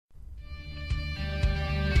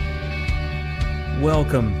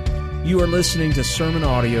Welcome. You are listening to sermon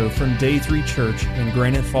audio from Day 3 Church in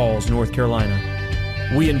Granite Falls, North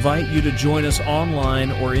Carolina. We invite you to join us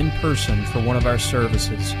online or in person for one of our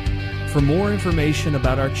services. For more information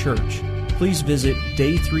about our church, please visit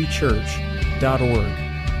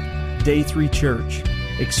day3church.org. Day 3 Church.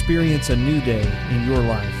 Experience a new day in your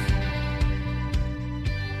life.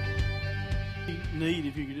 Neat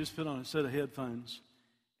if you could just put on a set of headphones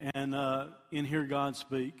and hear God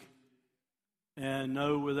speak and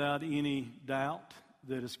know without any doubt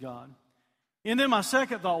that it's God. And then my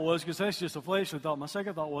second thought was, because that's just a fleshly thought, my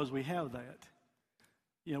second thought was we have that.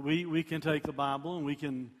 You know, we can take the Bible and we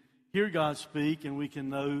can hear God speak and we can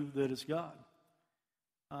know that it's God.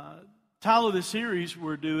 Title of the series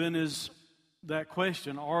we're doing is that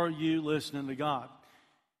question, are you listening to God?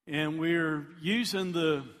 And we're using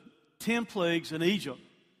the 10 plagues in Egypt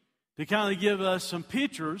to kind of give us some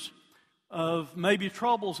pictures of maybe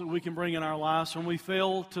troubles that we can bring in our lives when we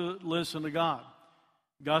fail to listen to God.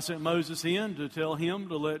 God sent Moses in to tell him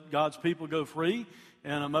to let God's people go free,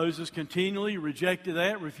 and Moses continually rejected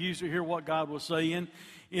that, refused to hear what God was saying,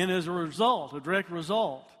 and as a result, a direct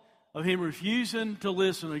result of him refusing to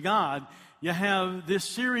listen to God, you have this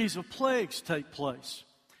series of plagues take place.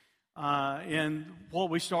 And what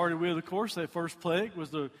we started with, of course, that first plague was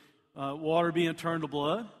the water being turned to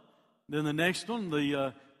blood. Then the next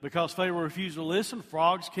one, because Pharaoh refused to listen,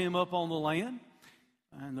 frogs came up on the land.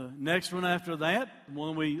 And the next one after that, the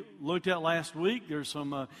one we looked at last week, there's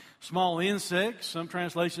some small insects. Some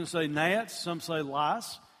translations say gnats, some say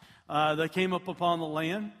lice. They came up upon the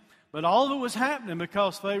land. But all of it was happening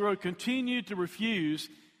because Pharaoh continued to refuse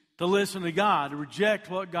to listen to God, to reject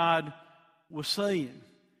what God was saying.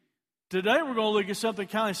 Today we're going to look at something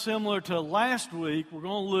kind of similar to last week. We're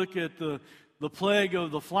going to look at the plague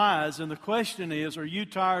of the flies, and the question is, are you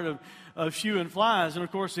tired of shooing flies? And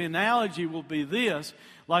of course the analogy will be this,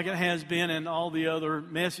 like it has been in all the other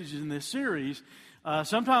messages in this series.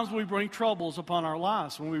 Sometimes we bring troubles upon our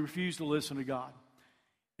lives when we refuse to listen to God.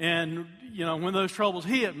 And, you know, when those troubles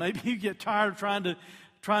hit, maybe you get tired of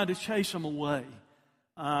trying to chase them away.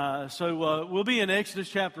 So we'll be in Exodus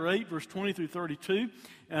chapter 8, verse 20 through 32.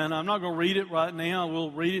 And I'm not going to read it right now.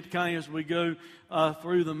 We'll read it kind of as we go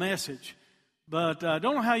through the message. But I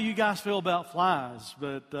don't know how you guys feel about flies,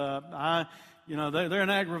 but they're an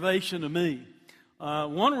aggravation to me.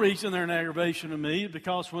 One reason they're an aggravation to me is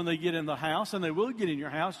because when they get in the house, and they will get in your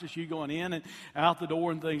house, just you going in and out the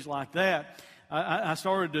door and things like that, I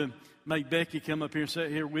started to make Becky come up here and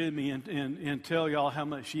sit here with me and tell y'all how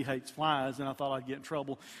much she hates flies, and I thought I'd get in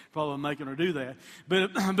trouble probably making her do that.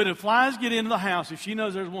 But if flies get into the house, if she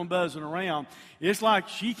knows there's one buzzing around, it's like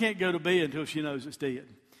she can't go to bed until she knows it's dead.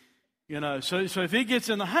 You know, so if it gets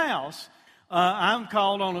in the house, I'm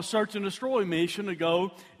called on a search and destroy mission to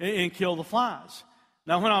go and kill the flies.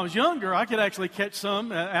 Now, when I was younger, I could actually catch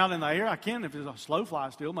some out in the air. I can if it's a slow fly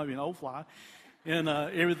still, maybe an old fly, and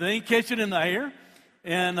everything. Catch it in the air,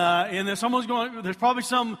 and then someone's going. There's probably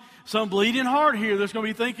some bleeding heart here that's going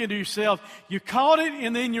to be thinking to yourself, "You caught it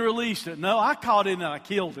and then you released it." No, I caught it and I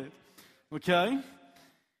killed it. Okay.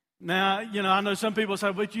 Now, you know, I know some people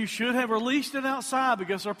say, but you should have released it outside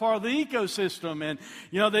because they're part of the ecosystem. And,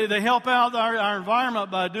 you know, they help out our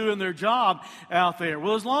environment by doing their job out there.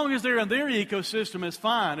 Well, as long as they're in their ecosystem, it's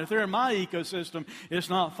fine. If they're in my ecosystem, it's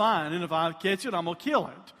not fine. And if I catch it, I'm going to kill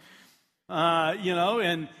it.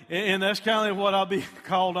 And that's kind of what I'll be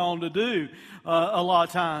called on to do a lot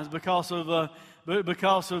of times because of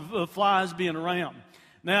flies being around.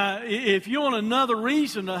 Now, if you want another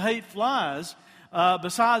reason to hate flies,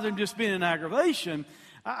 besides them just being an aggravation,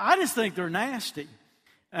 I just think they're nasty.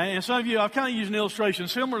 And some of you, I've kind of used an illustration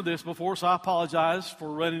similar to this before, so I apologize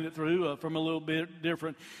for running it through from a little bit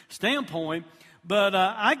different standpoint. But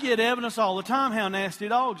I get evidence all the time how nasty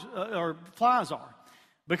dogs or flies are.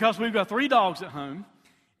 Because we've got 3 dogs at home,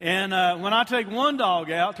 and when I take one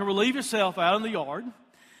dog out to relieve itself out in the yard,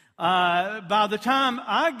 by the time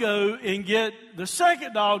I go and get the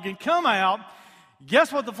second dog and come out,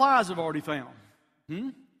 guess what the flies have already found?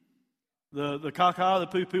 The caca, the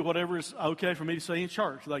poo-poo, whatever is okay for me to say in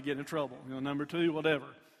church without getting in trouble. You know, number 2, whatever.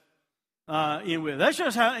 Anyway, that's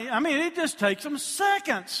just how, it just takes them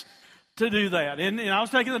seconds to do that. And I was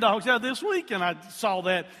taking the dogs out this week, and I saw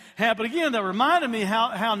that happen again. That reminded me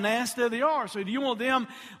how nasty they are. So do you want them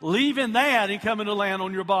leaving that and coming to land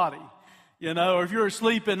on your body? You know, or if you're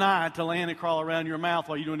asleep at night, to land and crawl around your mouth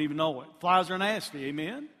while you don't even know it. Flies are nasty,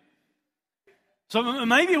 amen? So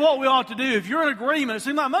maybe what we ought to do, if you're in agreement, it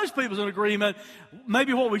seems like most people's in agreement,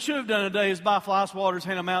 maybe what we should have done today is buy fly swatters,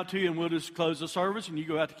 hand them out to you, and we'll just close the service, and you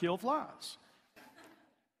go out to kill flies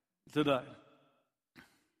today.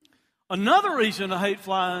 Another reason to hate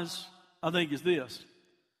flies, I think, is this.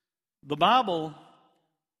 The Bible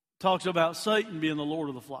talks about Satan being the Lord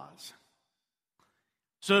of the flies.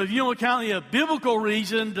 So if you don't count a biblical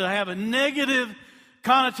reason to have a negative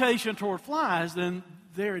connotation toward flies, then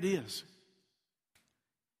there it is.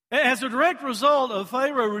 As a direct result of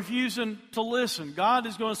Pharaoh refusing to listen, God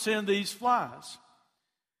is going to send these flies.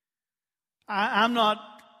 I'm not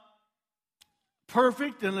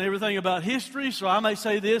perfect in everything about history, so I may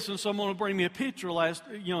say this and someone will bring me a picture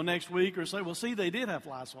next week or say, well, see, they did have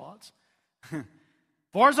fly swats. As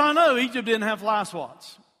far as I know, Egypt didn't have fly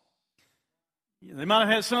swats. They might have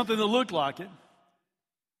had something that looked like it.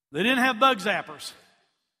 They didn't have bug zappers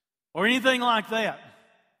or anything like that.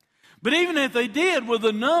 But even if they did, with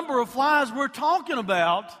the number of flies we're talking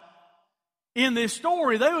about in this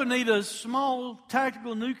story, they would need a small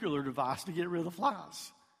tactical nuclear device to get rid of the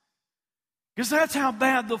flies. Because that's how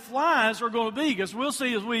bad the flies are going to be. Because we'll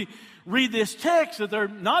see as we read this text that they're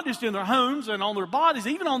not just in their homes and on their bodies,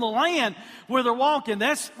 even on the land where they're walking.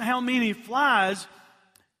 That's how many flies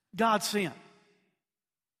God sent.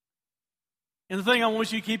 And the thing I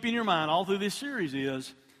want you to keep in your mind all through this series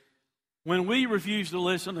is, when we refuse to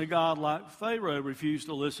listen to God like Pharaoh refused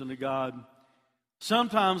to listen to God,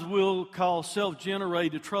 sometimes we'll cause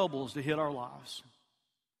self-generated troubles to hit our lives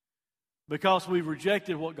because we've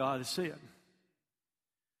rejected what God has said.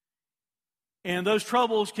 And those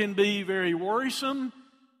troubles can be very worrisome,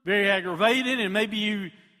 very aggravated, and maybe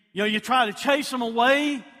you try to chase them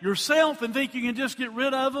away yourself and think you can just get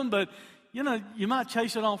rid of them, but you might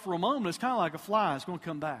chase it off for a moment. It's kind of like a fly. It's going to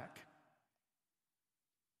come back.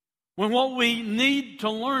 When what we need to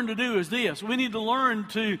learn to do is this. We need to learn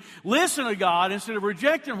to listen to God instead of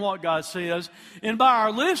rejecting what God says. And by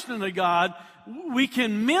our listening to God, we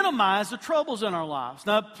can minimize the troubles in our lives.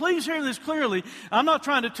 Now, please hear this clearly. I'm not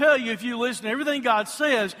trying to tell you if you listen to everything God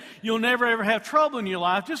says, you'll never ever have trouble in your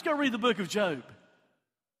life. Just go read the book of Job.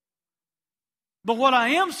 But what I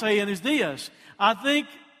am saying is this. I think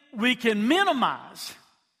we can minimize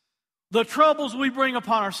the troubles we bring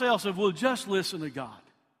upon ourselves if we'll just listen to God.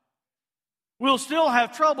 We'll still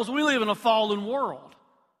have troubles. We live in a fallen world.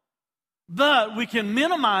 But we can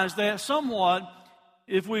minimize that somewhat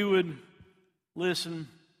if we would listen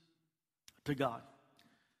to God.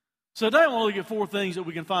 So today I want to look at 4 things that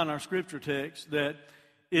we can find in our scripture text that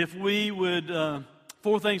if we would,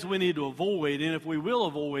 4 things we need to avoid, and if we will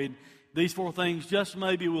avoid these 4 things, just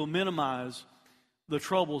maybe we'll minimize the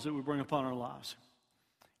troubles that we bring upon our lives.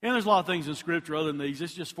 And there's a lot of things in scripture other than these.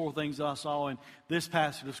 It's just 4 things that I saw in this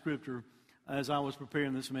passage of scripture as I was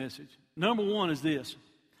preparing this message. Number 1 is this.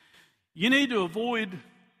 You need to avoid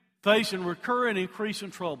facing recurring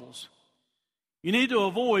increasing troubles. You need to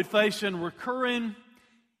avoid facing recurring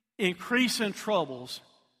increasing troubles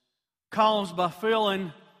caused by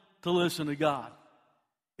failing to listen to God.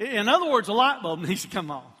 In other words, a light bulb needs to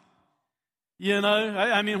come on.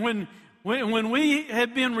 I mean, when we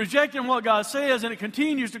have been rejecting what God says and it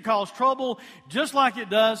continues to cause trouble, just like it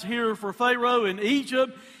does here for Pharaoh in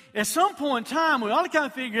Egypt, at some point in time, we ought to kind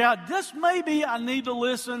of figure out, just maybe I need to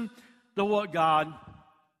listen to what God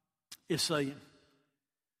is saying.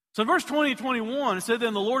 So verse 20 and 21, it said,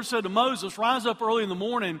 Then the Lord said to Moses, Rise up early in the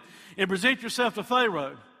morning and present yourself to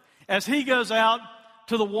Pharaoh as he goes out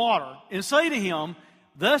to the water, and say to him,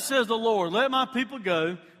 Thus says the Lord, Let my people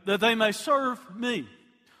go, that they may serve me.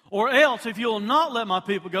 Or else, if you will not let my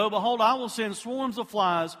people go, behold, I will send swarms of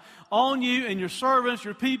flies on you and your servants,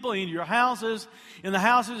 your people, and your houses. And the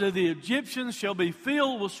houses of the Egyptians shall be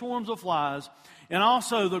filled with swarms of flies, and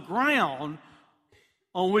also the ground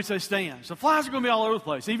on which they stand. So flies are going to be all over the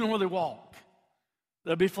place, even where they walk.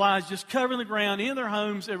 There'll be flies just covering the ground in their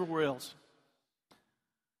homes, everywhere else.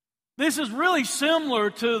 This is really similar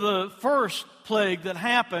to the first plague that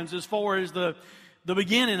happens as far as the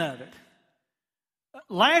beginning of it.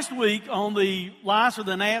 Last week on the lice or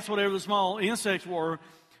the gnats, whatever the small insects were,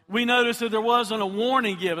 we noticed that there wasn't a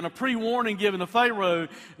warning given, a pre-warning given to Pharaoh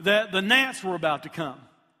that the gnats were about to come.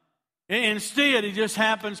 Instead, it just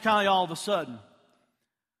happens kind of all of a sudden.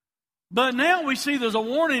 But now we see there's a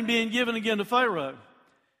warning being given again to Pharaoh.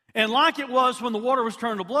 And like it was when the water was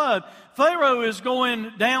turned to blood, Pharaoh is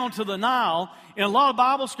going down to the Nile, and a lot of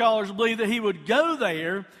Bible scholars believe that he would go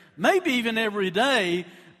there, maybe even every day,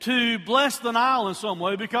 to bless the Nile in some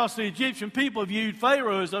way, because the Egyptian people viewed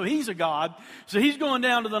Pharaoh as though he's a god. So he's going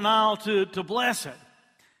down to the Nile to bless it.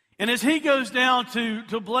 And as he goes down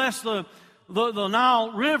to bless the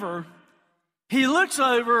Nile River, he looks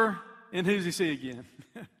over, and who's he see again?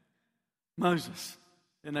 Moses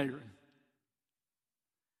and Aaron.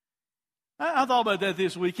 I thought about that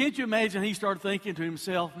this week. Can't you imagine he started thinking to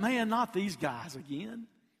himself, man, not these guys again.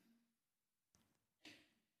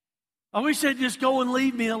 I wish they'd just go and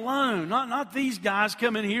leave me alone. Not these guys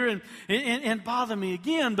come in here and bother me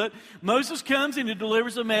again. But Moses comes and he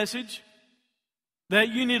delivers a message that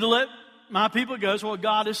you need to let my people go. Is what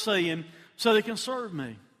God is saying, so they can serve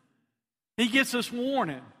me. He gets this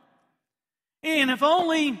warning. And if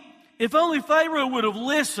only Pharaoh would have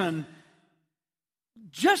listened,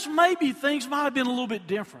 just maybe things might have been a little bit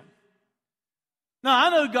different. Now, I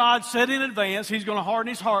know God said in advance He's going to harden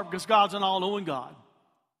his heart because God's an all-knowing God.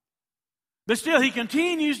 But still, He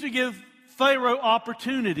continues to give Pharaoh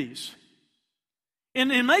opportunities. And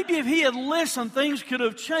maybe if he had listened, things could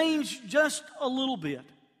have changed just a little bit.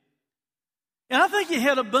 And I think he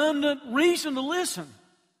had abundant reason to listen.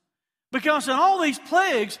 Because in all these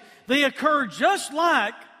plagues, they occurred just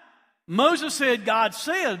like Moses said God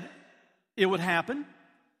said it would happen.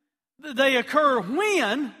 They occur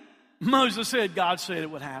when Moses said God said it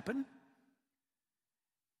would happen.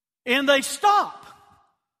 And they stop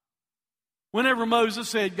whenever Moses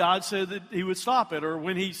said God said that He would stop it, or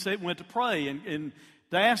when he went to pray and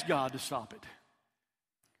to ask God to stop it.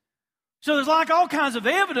 So there's like all kinds of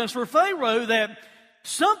evidence for Pharaoh that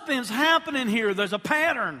something's happening here. There's a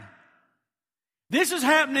pattern. This is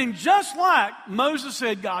happening just like Moses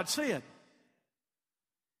said God said.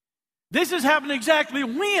 This is happening exactly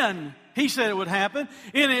when He said it would happen.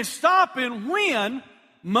 And it's stopping when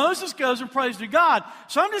Moses goes and prays to God.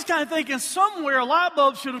 So I'm just kind of thinking somewhere a light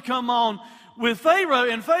bulb should have come on with Pharaoh.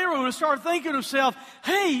 And Pharaoh would have started thinking to himself,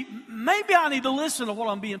 hey, maybe I need to listen to what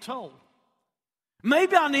I'm being told.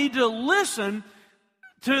 Maybe I need to listen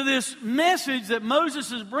to this message that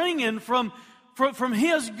Moses is bringing from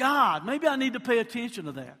his God. Maybe I need to pay attention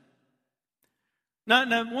to that.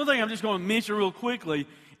 Now, one thing I'm just going to mention real quickly,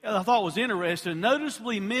 I thought was interesting,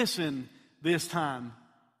 noticeably missing this time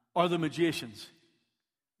are the magicians.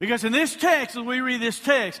 Because in this text, as we read this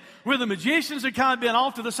text, where the magicians had kind of been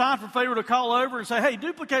off to the side for Pharaoh to call over and say, hey,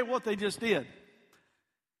 duplicate what they just did.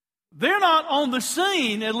 They're not on the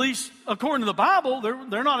scene, at least according to the Bible.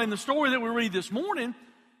 They're not in the story that we read this morning.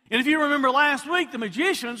 And if you remember last week, the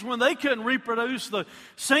magicians, when they couldn't reproduce the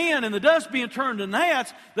sand and the dust being turned to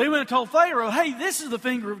gnats, they went and told Pharaoh, hey, this is the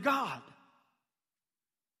finger of God.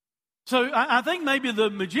 So I think maybe the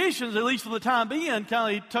magicians, at least for the time being,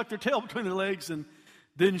 kind of tucked their tail between their legs and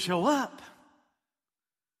didn't show up.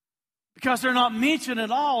 Because they're not mentioned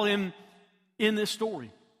at all in this story.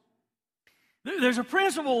 There's a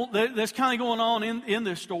principle that's kind of going on in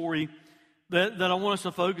this story that I want us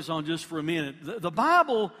to focus on just for a minute. The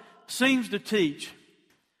Bible seems to teach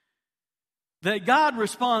that God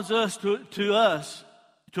responds to us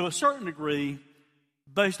to a certain degree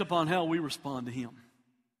based upon how we respond to Him.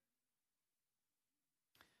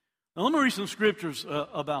 Now let me read some scriptures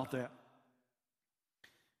about that.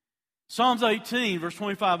 Psalms 18, verse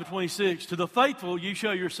 25 and 26, to the faithful you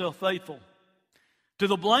show yourself faithful. To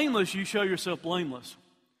the blameless you show yourself blameless.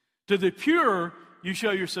 To the pure you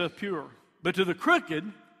show yourself pure. But to the crooked,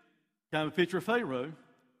 kind of a picture of Pharaoh,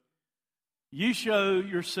 you show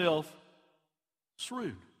yourself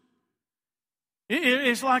shrewd.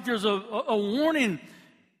 It's like there's a warning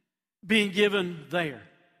being given there.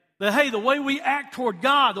 That, hey, the way we act toward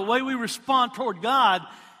God, the way we respond toward God,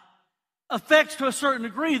 affects to a certain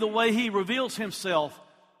degree the way He reveals Himself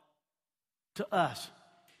to us.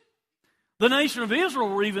 The nation of Israel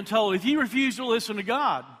were even told, if you refuse to listen to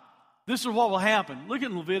God, this is what will happen. Look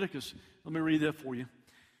at Leviticus. Let me read that for you.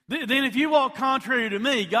 Then if you walk contrary to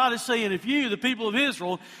me, God is saying, if you, the people of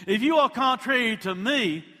Israel, if you walk contrary to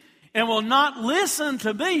me and will not listen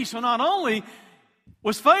to me, so not only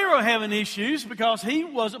was Pharaoh having issues because he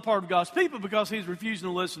wasn't part of God's people, because he's refusing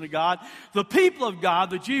to listen to God, the people of God,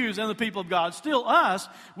 the Jews and the people of God, still us,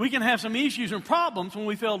 we can have some issues and problems when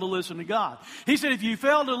we fail to listen to God. He said, if you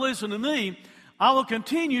fail to listen to me, I will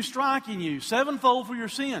continue striking you sevenfold for your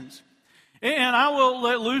sins. And I will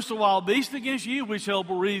let loose the wild beast against you, which shall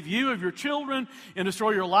bereave you of your children and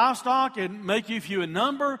destroy your livestock and make you few in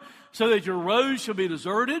number, so that your roads shall be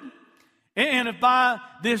deserted. And if by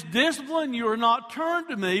this discipline you are not turned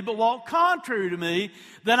to me, but walk contrary to me,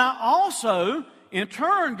 then I also, in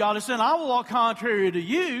turn, God has said, I will walk contrary to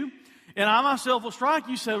you, and I myself will strike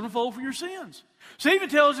you sevenfold for your sins. So he even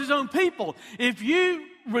tells his own people, if you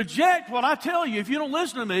reject what I tell you, if you don't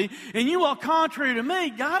listen to me, and you walk contrary to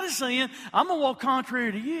me, God is saying, I'm going to walk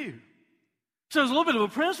contrary to you. So there's a little bit of a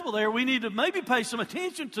principle there we need to maybe pay some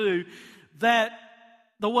attention to, that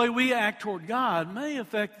the way we act toward God may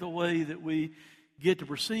affect the way that we get to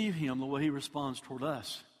perceive Him, the way He responds toward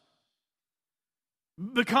us.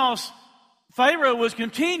 Because Pharaoh was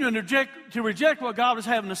continuing to reject what God was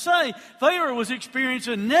having to say, Pharaoh was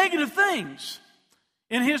experiencing negative things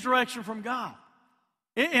in his direction from God.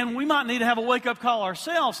 And we might need to have a wake-up call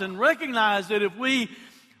ourselves and recognize that if we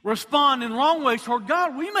respond in wrong ways toward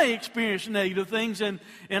God, we may experience negative things in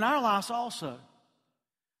our lives also.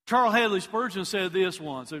 Charles Hadley Spurgeon said this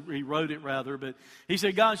once. He wrote it rather, but he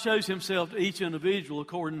said, God shows himself to each individual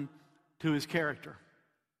according to his character.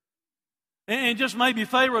 And just maybe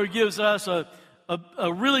Pharaoh gives us a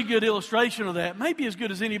really good illustration of that, maybe as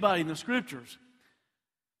good as anybody in the Scriptures.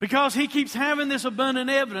 Because he keeps having this abundant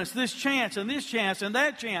evidence, this chance and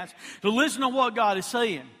that chance to listen to what God is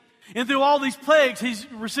saying. And through all these plagues, he's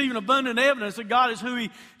receiving abundant evidence that God is who he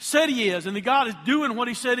said he is, and that God is doing what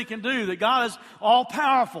he said he can do, that God is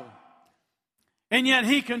all-powerful. And yet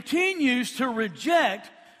he continues to reject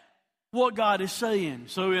what God is saying.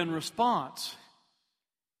 So in response,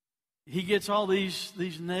 he gets all these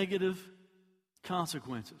negative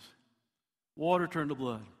consequences. Water turned to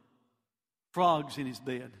blood. Frogs in his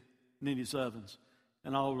bed and in his ovens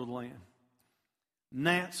and all over the land.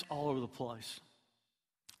 Gnats all over the place.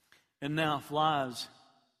 And now flies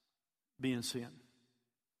being sent.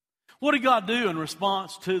 What did God do in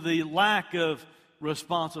response to the lack of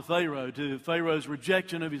response of Pharaoh, to Pharaoh's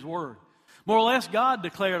rejection of his word? More or less, God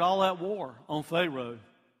declared all that war on Pharaoh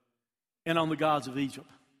and on the gods of Egypt.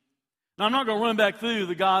 Now, I'm not going to run back through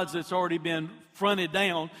the gods that's already been fronted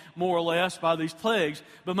down, more or less, by these plagues.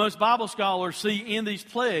 But most Bible scholars see in these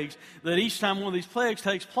plagues that each time one of these plagues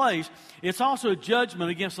takes place, it's also a judgment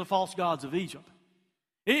against the false gods of Egypt.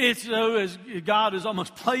 It's as God is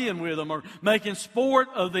almost playing with them or making sport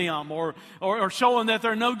of them or showing that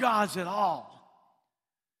there are no gods at all.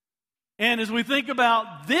 And as we think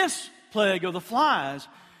about this plague of the flies,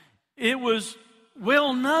 it was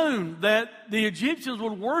well known that the Egyptians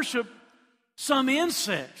would worship some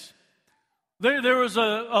insects. There was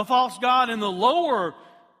a false god in the lower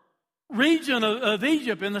region of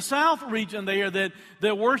Egypt, in the south region there,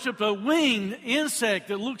 that worshipped a winged insect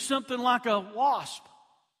that looked something like a wasp.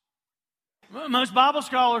 Most Bible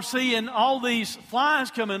scholars see in all these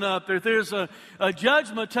flies coming up that there's a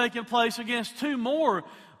judgment taking place against two more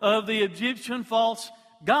of the Egyptian false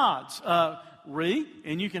gods. Read,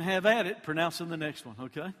 and you can have at it pronouncing the next one,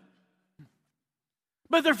 okay?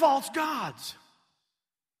 But they're false gods.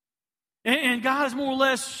 And God is more or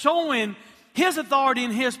less showing his authority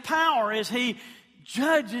and his power as he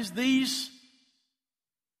judges these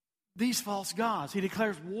false gods. He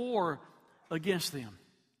declares war against them.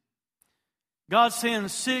 God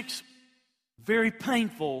sends 6 very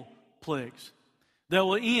painful plagues that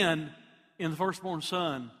will end in the firstborn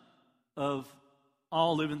son of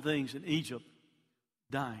all living things in Egypt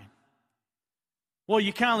dying. What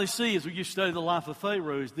you kindly see as we study the life of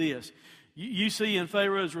Pharaoh is this. You see in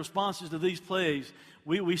Pharaoh's responses to these plagues,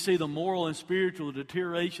 we see the moral and spiritual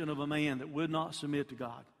deterioration of a man that would not submit to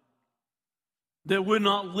God, that would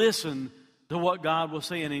not listen to what God was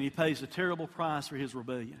saying, and he pays a terrible price for his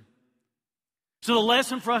rebellion. So the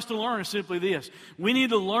lesson for us to learn is simply this. We need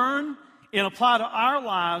to learn and apply to our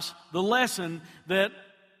lives the lesson that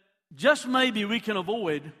just maybe we can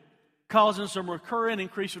avoid causing some recurring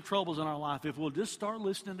increase of troubles in our life if we'll just start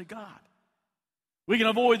listening to God. We can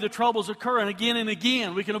avoid the troubles occurring again and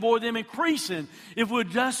again. We can avoid them increasing if we'll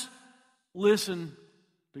just listen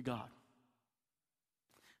to God.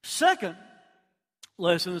 Second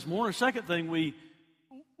lesson this morning, second thing we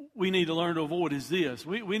need to learn to avoid is this.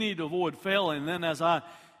 We need to avoid failing. And then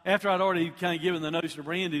after I'd already kind of given the notion to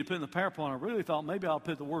Brandy to put in the PowerPoint, I really thought maybe I'll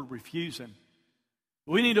put the word refusing.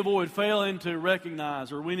 We need to avoid failing to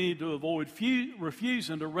recognize, or we need to avoid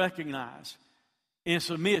refusing to recognize and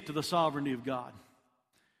submit to the sovereignty of God.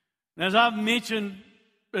 And as I've mentioned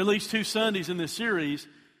at least 2 Sundays in this series,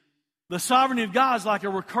 the sovereignty of God is like a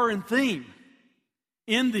recurring theme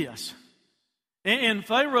in this. And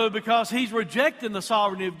Pharaoh, because he's rejecting the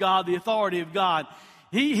sovereignty of God, the authority of God,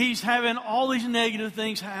 he's having all these negative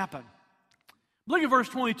things happen. Look at verse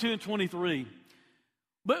 22 and 23.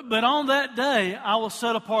 But on that day, I will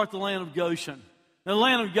set apart the land of Goshen. Now, the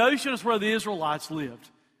land of Goshen is where the Israelites lived.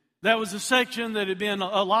 That was a section that had been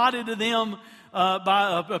allotted to them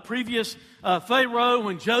by a previous Pharaoh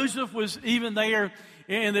when Joseph was even there,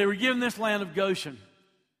 and they were given this land of Goshen.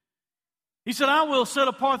 He said, I will set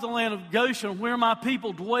apart the land of Goshen where my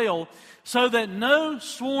people dwell, so that no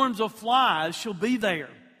swarms of flies shall be there,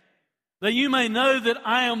 that you may know that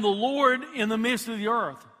I am the Lord in the midst of the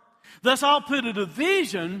earth. Thus I'll put a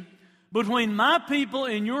division between my people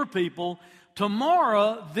and your people.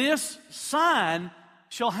 Tomorrow this sign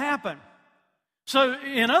shall happen. So,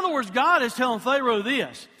 in other words, God is telling Pharaoh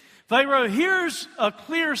this. Pharaoh, here's a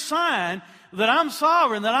clear sign that I'm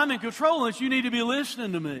sovereign, that I'm in control, and that you need to be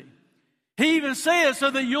listening to me. He even says, so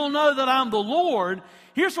that you'll know that I'm the Lord,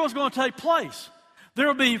 here's what's going to take place. There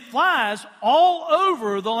will be flies all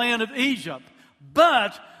over the land of Egypt,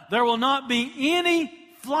 but there will not be any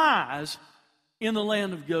flies in the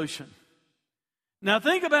land of Goshen. Now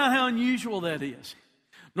think about how unusual that is.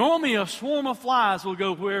 Normally a swarm of flies will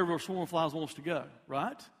go wherever a swarm of flies wants to go,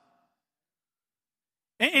 right?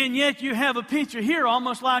 And yet you have a picture here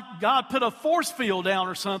almost like God put a force field down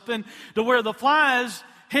or something to where the flies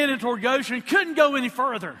headed toward Goshen couldn't go any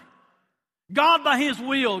further. God by His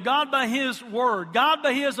will, God by His word, God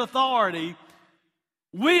by His authority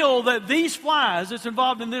will that these flies that's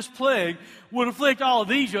involved in this plague would afflict all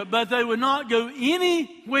of Egypt, but they would not go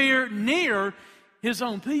anywhere near His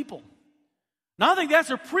own people. Now I think that's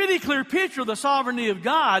a pretty clear picture of the sovereignty of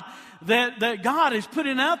God that God is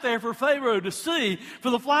putting out there for Pharaoh to see, for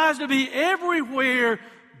the flies to be everywhere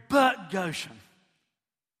but Goshen.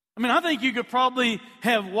 I mean, I think you could probably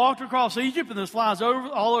have walked across Egypt and there's flies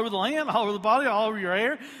all over the land, all over the body, all over your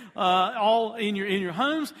hair, all in your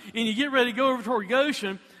homes, and you get ready to go over toward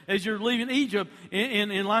Goshen as you're leaving Egypt,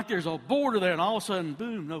 and like there's a border there, and all of a sudden,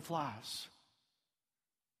 boom, no flies.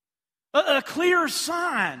 A clear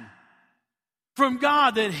sign from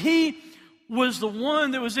God that He was the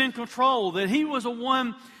one that was in control, that He was the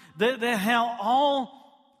one that had all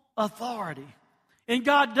authority. And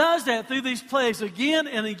God does that through these plagues again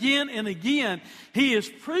and again and again. He is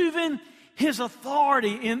proving His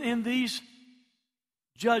authority in these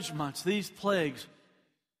judgments, these plagues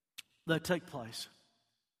that take place.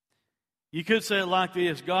 You could say it like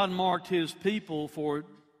this: God marked His people for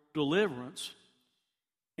deliverance,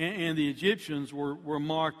 and the Egyptians were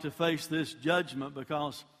marked to face this judgment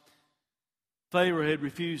because Pharaoh had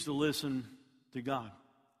refused to listen to God.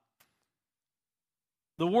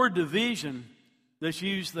 The word division that's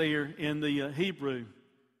used there in the Hebrew,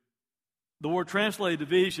 the word translated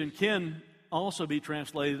division can also be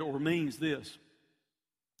translated or means this.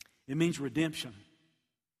 It means redemption.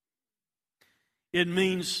 It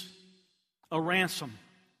means a ransom.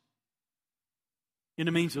 And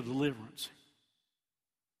it means a deliverance.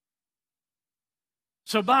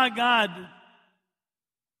 So by God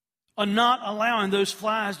not allowing those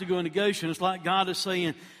flies to go into Goshen, it's like God is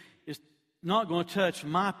saying, it's not going to touch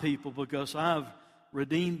my people because I've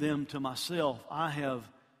redeemed them to myself. I have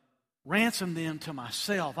ransomed them to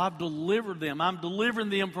myself. I've delivered them. I'm delivering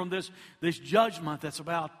them from this judgment that's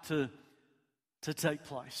about to take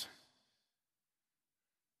place.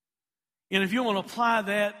 And if you want to apply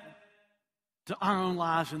that to our own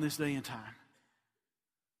lives in this day and time,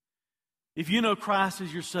 if you know Christ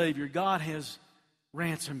as your Savior, God has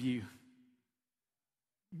ransomed you.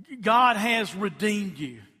 God has redeemed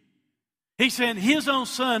you. He sent His own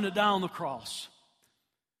Son to die on the cross.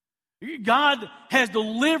 God has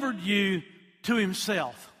delivered you to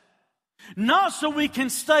Himself. Not so we can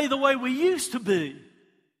stay the way we used to be.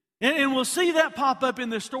 And we'll see that pop up in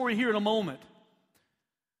this story here in a moment.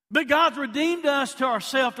 But God's redeemed us to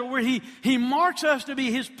ourselves to where He marks us to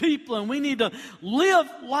be His people, and we need to live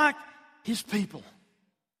like His people.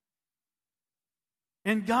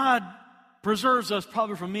 And God preserves us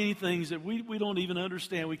probably from many things that we don't even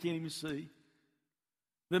understand, we can't even see.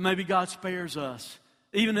 That maybe God spares us,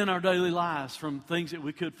 even in our daily lives, from things that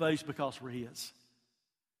we could face because we're His.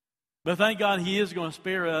 But thank God He is going to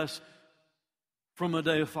spare us from a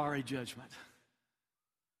day of fiery judgment.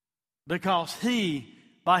 Because He,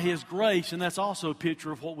 by His grace, and that's also a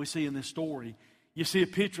picture of what we see in this story, you see a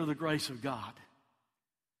picture of the grace of God.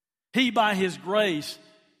 He, by His grace,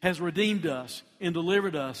 has redeemed us and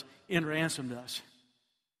delivered us and ransomed us.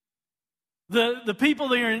 The people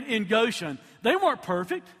there in Goshen, they weren't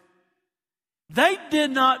perfect. They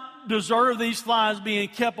did not deserve these flies being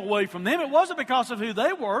kept away from them. It wasn't because of who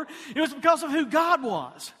they were. It was because of who God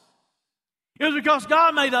was. It was because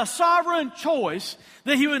God made a sovereign choice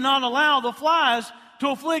that He would not allow the flies to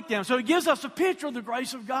afflict them. So it gives us a picture of the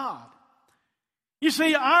grace of God. You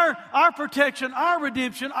see, our protection, our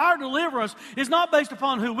redemption, our deliverance is not based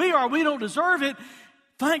upon who we are. We don't deserve it.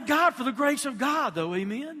 Thank God for the grace of God, though.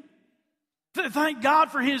 Amen. Thank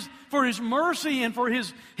God for His mercy and for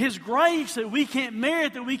His grace that we can't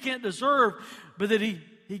merit, that we can't deserve, but that He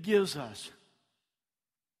gives us.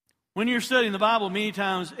 When you're studying the Bible, many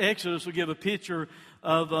times Exodus will give a picture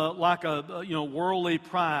of like a worldly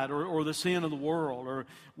pride or the sin of the world or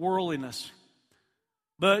worldliness.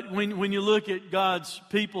 But when you look at God's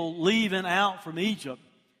people leaving out from Egypt,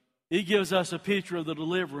 it gives us a picture of the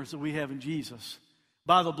deliverance that we have in Jesus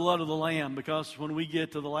by the blood of the Lamb. Because when we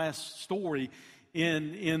get to the last story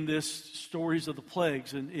in this stories of the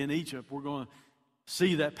plagues in Egypt, we're going to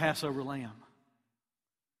see that Passover Lamb.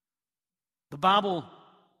 The Bible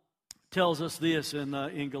tells us this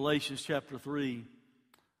in Galatians chapter 3.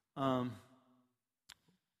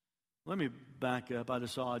 Let me back up. I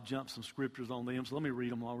just saw I jumped some scriptures on them, so let me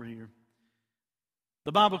read them while we're here.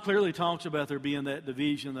 The Bible clearly talks about there being that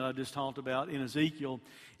division that I just talked about in Ezekiel.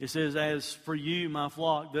 It says, "As for you, my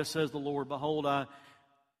flock, thus says the Lord, behold,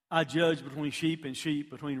 I judge between sheep and sheep,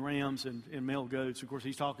 between rams and male goats." Of course,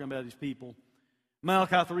 he's talking about his people.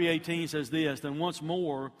 Malachi 3:18 says this, "Then once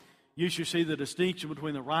more you shall see the distinction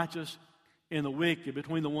between the righteous and the wicked,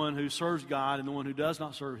 between the one who serves God and the one who does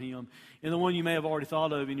not serve Him." And the one you may have already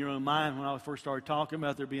thought of in your own mind when I first started talking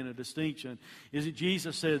about there being a distinction is that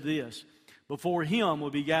Jesus said this, "Before Him will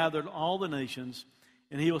be gathered all the nations,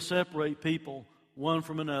 and He will separate people one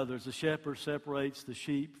from another, as the shepherd separates the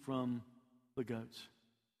sheep from the goats."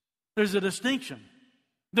 There's a distinction.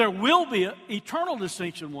 There will be an eternal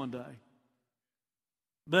distinction one day.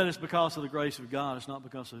 But it's because of the grace of God. It's not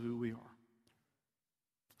because of who we are.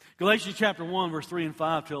 Galatians chapter 1, verse 3 and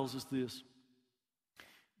 5 tells us this.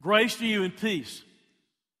 "Grace to you and peace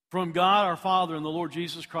from God our Father and the Lord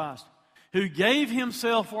Jesus Christ, who gave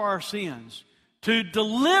Himself for our sins to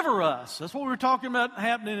deliver us." That's what we were talking about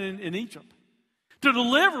happening in Egypt. To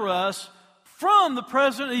deliver us from the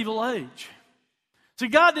present evil age. See,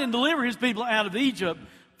 God didn't deliver His people out of Egypt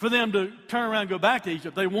for them to turn around and go back to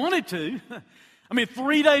Egypt. They wanted to.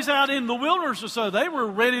 3 days out in the wilderness or so, they were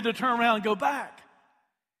ready to turn around and go back.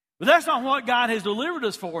 But that's not what God has delivered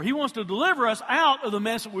us for. He wants to deliver us out of the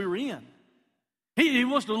mess that we were in. He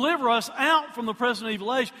wants to deliver us out from the present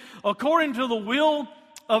evil age according to the will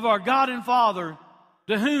of our God and Father,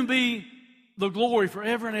 to whom be the glory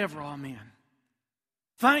forever and ever. Amen.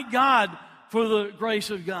 Thank God for the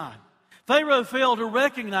grace of God. Pharaoh failed to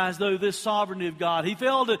recognize, though, this sovereignty of God. He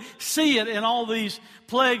failed to see it in all these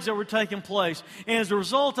plagues that were taking place. And as a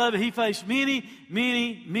result of it, he faced many,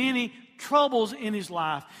 many, many troubles in his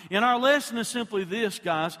life. And our lesson is simply this,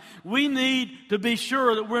 guys. We need to be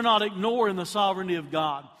sure that we're not ignoring the sovereignty of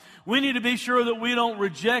God. We need to be sure that we don't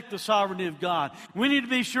reject the sovereignty of God. We need to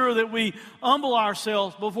be sure that we humble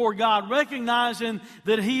ourselves before God, recognizing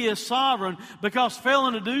that He is sovereign, because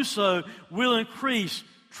failing to do so will increase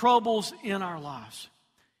troubles in our lives.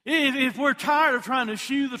 If we're tired of trying to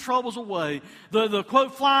shoo the troubles away, the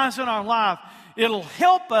quote flies in our life, it'll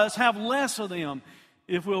help us have less of them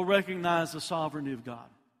if we'll recognize the sovereignty of God.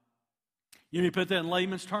 You need to put that in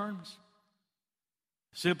layman's terms?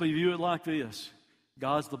 Simply view it like this.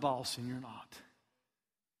 God's the boss and you're not.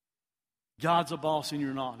 God's the boss and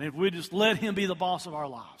you're not. And if we just let Him be the boss of our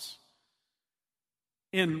lives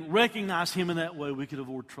and recognize Him in that way, we could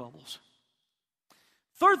avoid troubles.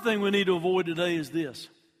 Third thing we need to avoid today is this.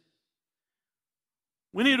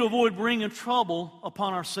 We need to avoid bringing trouble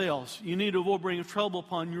upon ourselves. You need to avoid bringing trouble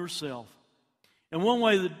upon yourself. And one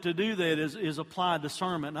way to do that is apply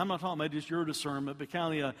discernment. And I'm not talking about just your discernment, but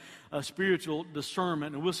kind of a spiritual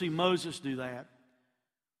discernment. And we'll see Moses do that.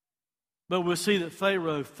 But we'll see that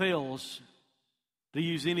Pharaoh fails to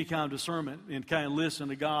use any kind of discernment and kind of listen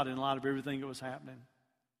to God in light of everything that was happening.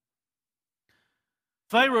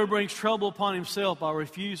 Pharaoh brings trouble upon himself by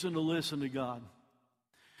refusing to listen to God.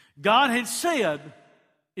 God had said,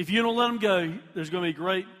 if you don't let them go, there's going to be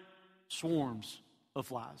great swarms of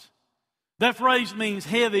flies. That phrase means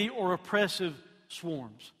heavy or oppressive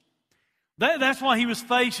swarms. That's why he was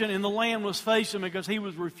facing, and the land was facing, because he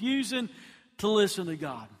was refusing to listen to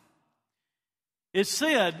God. It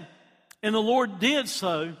said, and the Lord did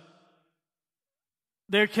so,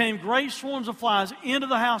 there came great swarms of flies into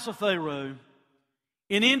the house of Pharaoh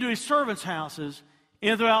and into his servants' houses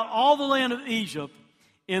and throughout all the land of Egypt,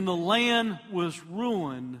 and the land was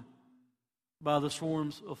ruined by the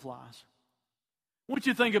swarms of flies. I want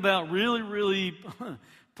you to think about really, really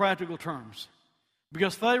practical terms.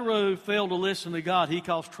 Because Pharaoh failed to listen to God, he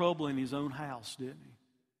caused trouble in his own house, didn't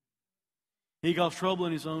he? He caused trouble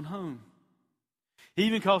in his own home. He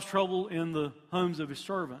even caused trouble in the homes of his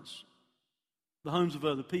servants, the homes of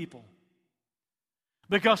other people.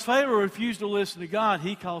 Because Pharaoh refused to listen to God,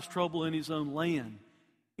 he caused trouble in his own land,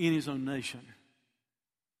 in his own nation.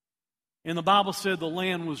 And the Bible said the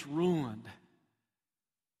land was ruined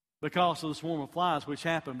because of the swarm of flies, which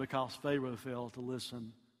happened because Pharaoh failed to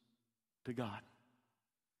listen to God.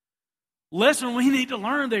 Lesson we need to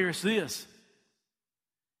learn there is this.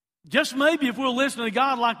 Just maybe if we'll listen to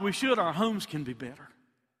God like we should, our homes can be better.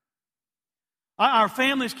 Our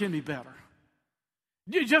families can be better.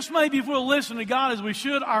 Just maybe if we'll listen to God as we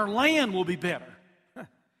should, our land will be better.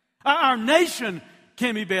 Our nation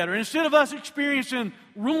can be better. Instead of us experiencing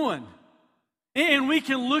ruin, and we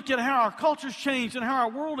can look at how our culture's changed and how our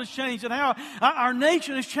world has changed and how our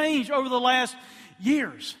nation has changed over the last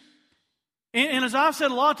years. And as I've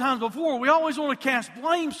said a lot of times before, we always want to cast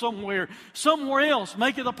blame somewhere else,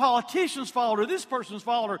 make it the politician's fault or this person's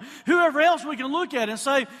fault or whoever else we can look at and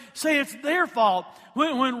say it's their fault.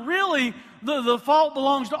 When really the fault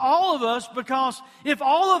belongs to all of us, because if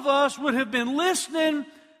all of us would have been listening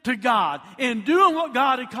to God and doing what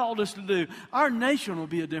God had called us to do, our nation will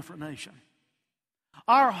be a different nation.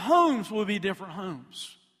 Our homes will be different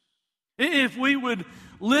homes. If we would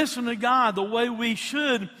listen to God the way we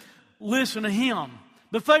should listen to Him.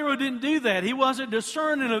 But Pharaoh didn't do that. He wasn't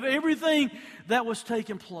discerning of everything that was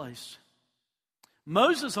taking place.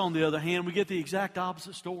 Moses, on the other hand, we get the exact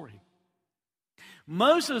opposite story.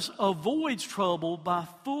 Moses avoids trouble by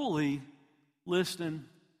fully listening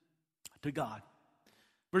to God.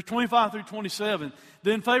 Verse 25 through 27,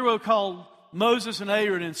 then Pharaoh called Moses and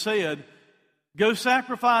Aaron and said, "Go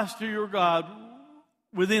sacrifice to your God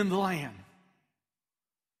within the land."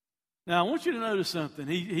 Now, I want you to notice something.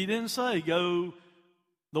 He didn't say, go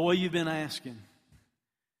the way you've been asking.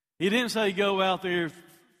 He didn't say, go out there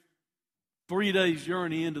 3 days'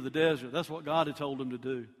 journey into the desert. That's what God had told him to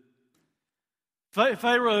do.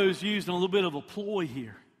 Pharaoh's using a little bit of a ploy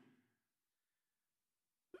here.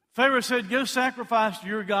 Pharaoh said, go sacrifice to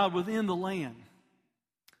your God within the land.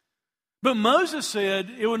 But Moses said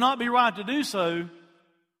it would not be right to do so,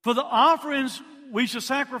 for the offerings we shall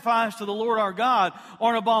sacrifice to the Lord our God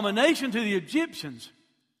are an abomination to the Egyptians.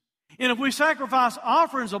 And if we sacrifice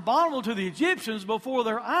offerings abominable to the Egyptians before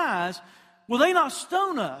their eyes, will they not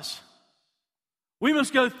stone us? We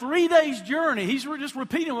must go 3 days' journey. He's just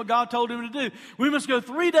repeating what God told him to do. We must go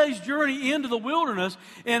 3 days' journey into the wilderness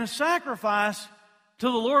and sacrifice to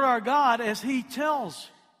the Lord our God as He tells.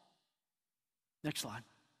 Next slide.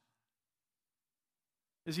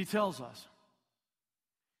 As He tells us.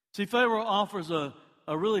 See, Pharaoh offers a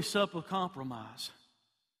really subtle compromise.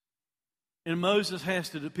 And Moses has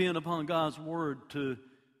to depend upon God's word to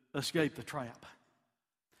escape the trap.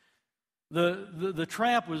 The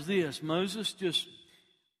trap was this. Moses just,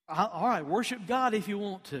 all right, worship God if you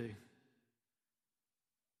want to.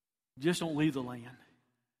 Just don't leave the land.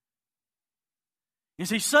 And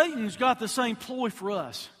see, Satan's got the same ploy for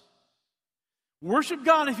us. Worship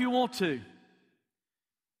God if you want to.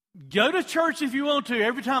 Go to church if you want to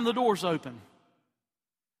every time the door's open.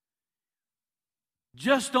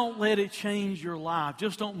 Just don't let it change your life.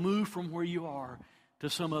 Just don't move from where you are to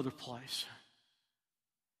some other place.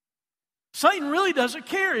 Satan really doesn't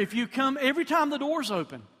care if you come every time the door's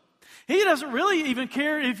open. He doesn't really even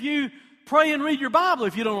care if you pray and read your Bible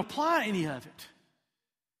if you don't apply any of it.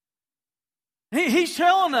 He's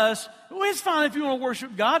telling us, well, it's fine if you want to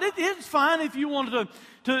worship God. It's fine if you want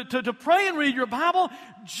to pray and read your Bible.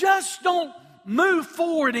 Just don't move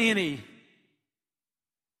forward any.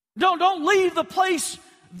 Don't leave the place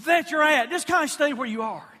that you're at. Just kind of stay where you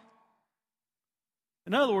are.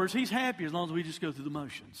 In other words, He's happy as long as we just go through the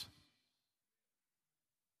motions.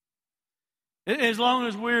 As long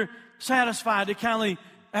as we're satisfied to kind of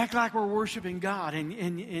act like we're worshiping God,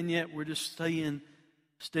 and yet we're just staying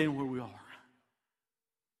where we are.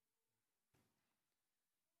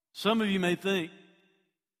 Some of you may think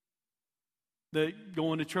that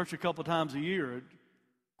going to church a couple times a year, at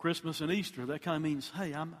Christmas and Easter, that kind of means,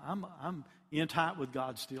 hey, I'm in tight with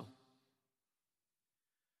God still.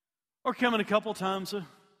 Or coming a couple times a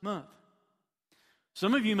month.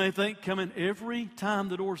 Some of you may think coming every time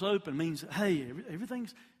the door's open means, hey,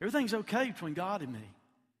 everything's okay between God and me.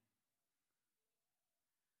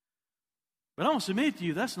 But I want to submit to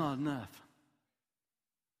you, that's not enough.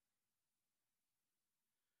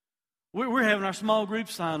 We're having our small group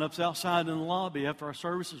sign-ups outside in the lobby after our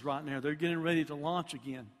services right now. They're getting ready to launch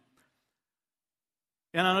again.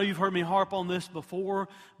 And I know you've heard me harp on this before,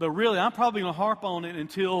 but really I'm probably going to harp on it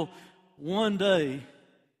until one day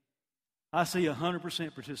I see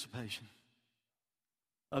 100% participation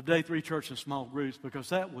of Day 3 Church in small groups, because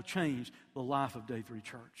that will change the life of Day 3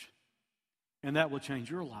 Church. And that will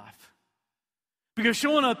change your life. Because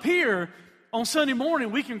showing up here on Sunday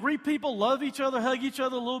morning, we can greet people, love each other, hug each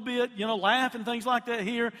other a little bit, laugh and things like that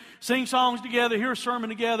here, sing songs together, hear a sermon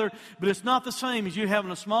together, but it's not the same as you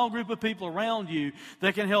having a small group of people around you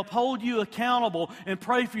that can help hold you accountable and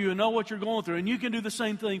pray for you and know what you're going through, and you can do the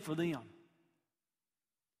same thing for them.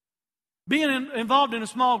 Being involved in a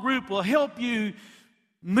small group will help you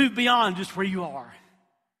move beyond just where you are.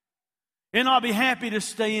 And I'll be happy to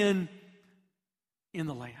stay in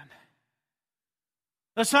the land.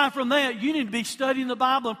 Aside from that, you need to be studying the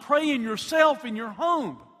Bible and praying yourself in your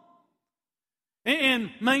home.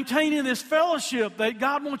 And maintaining this fellowship that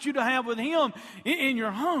God wants you to have with Him in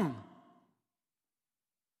your home.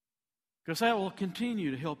 Because that will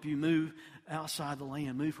continue to help you move outside the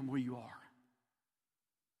land, move from where you are.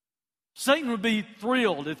 Satan would be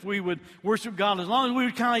thrilled if we would worship God as long as we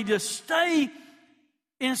would kind of just stay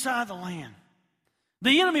inside the land.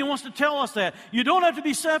 The enemy wants to tell us that. You don't have to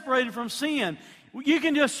be separated from sin. You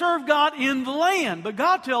can just serve God in the land. But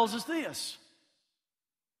God tells us this.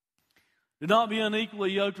 Do not be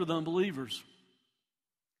unequally yoked with unbelievers.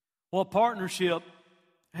 What partnership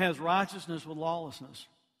has righteousness with lawlessness?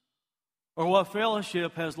 Or what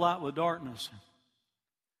fellowship has light with darkness?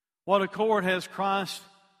 What accord has Christ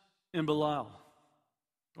and Belial?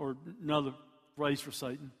 Or another phrase for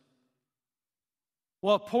Satan.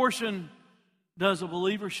 What portion does a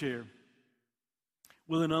believer share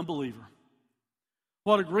with an unbeliever?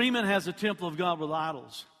 What agreement has the temple of God with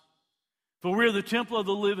idols? For we are the temple of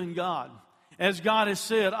the living God. As God has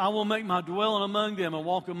said, I will make my dwelling among them and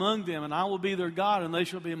walk among them, and I will be their God, and they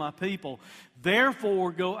shall be my people.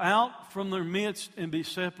 Therefore, go out from their midst and be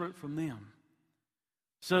separate from them,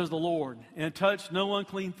 says the Lord, and touch no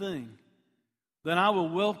unclean thing. Then I will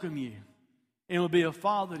welcome you and will be a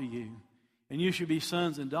father to you, and you shall be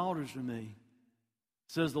sons and daughters to me,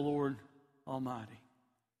 says the Lord Almighty.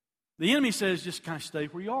 The enemy says, just kind of stay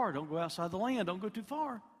where you are. Don't go outside the land. Don't go too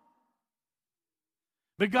far.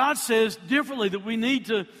 But God says differently that we need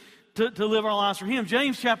to live our lives for Him.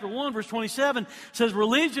 James chapter 1, verse 27 says,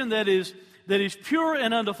 religion that is pure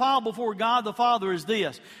and undefiled before God the Father is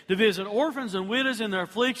this, to visit orphans and widows in their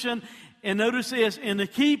affliction, and notice this, and to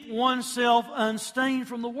keep oneself unstained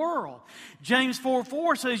from the world. James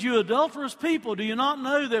 4:4 says, you adulterous people, do you not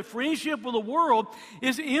know that friendship with the world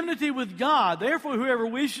is enmity with God? Therefore, whoever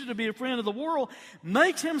wishes to be a friend of the world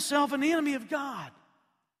makes himself an enemy of God.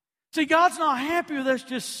 See, God's not happy with us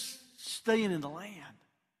just staying in the land.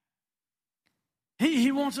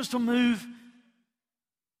 He wants us to move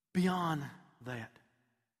beyond that.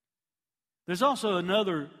 There's also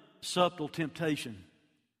another subtle temptation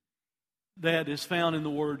that is found in the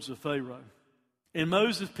words of Pharaoh. And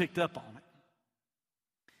Moses picked up on it.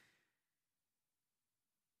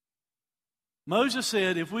 Moses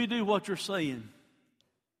said, if we do what you're saying,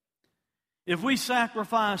 if we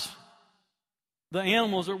sacrifice the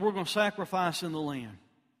animals that we're going to sacrifice in the land,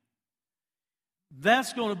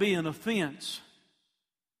 that's going to be an offense,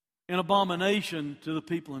 an abomination to the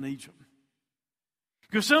people in Egypt.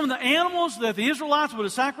 Because some of the animals that the Israelites would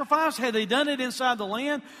have sacrificed, had they done it inside the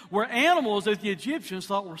land, were animals that the Egyptians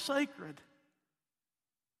thought were sacred.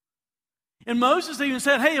 And Moses even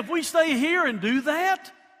said, hey, if we stay here and do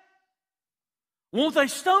that, won't they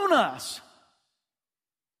stone us?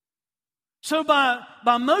 So by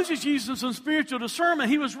Moses using some spiritual discernment,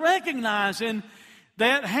 he was recognizing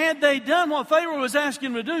that had they done what Pharaoh was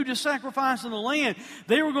asking them to do, just sacrificing the land,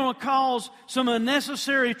 they were going to cause some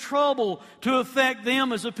unnecessary trouble to affect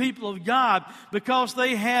them as a people of God, because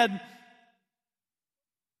they had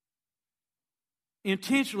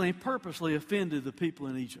intentionally and purposely offended the people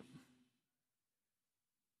in Egypt.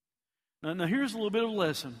 Now here's a little bit of a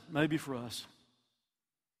lesson, maybe for us.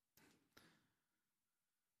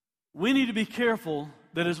 We need to be careful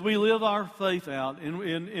that as we live our faith out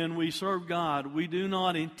and we serve God, we do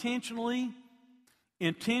not intentionally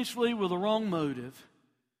with the wrong motive,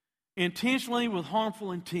 intentionally with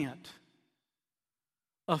harmful intent,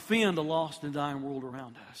 offend a lost and dying world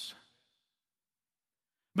around us.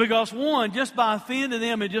 Because one, just by offending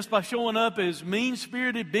them and just by showing up as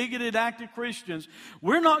mean-spirited, bigoted, active Christians,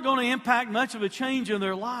 we're not going to impact much of a change in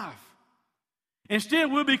their life.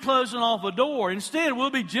 Instead, we'll be closing off a door. Instead, we'll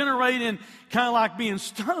be generating kind of like being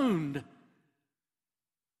stoned.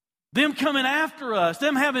 Them coming after us.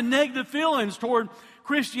 Them having negative feelings toward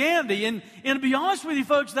Christianity. And to be honest with you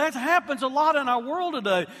folks, that happens a lot in our world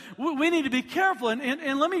today. We need to be careful.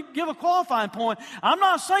 And let me give a qualifying point. I'm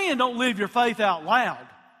not saying don't live your faith out loud.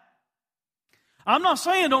 I'm not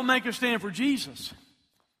saying don't make a stand for Jesus.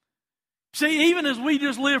 See, even as we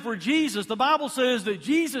just live for Jesus, the Bible says that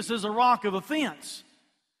Jesus is a rock of offense.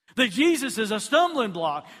 That Jesus is a stumbling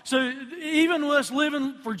block. So even with us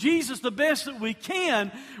living for Jesus the best that we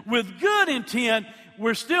can, with good intent,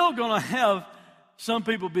 we're still going to have some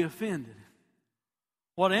people be offended.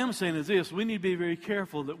 What I am saying is this: we need to be very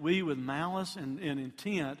careful that we, with malice and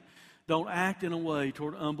intent, don't act in a way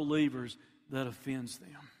toward unbelievers that offends them.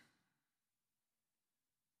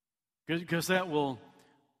 Because that will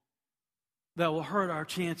hurt our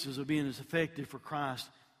chances of being as effective for Christ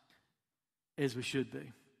as we should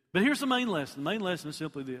be. But here's the main lesson. The main lesson is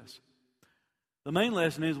simply this. The main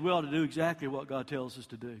lesson is we ought to do exactly what God tells us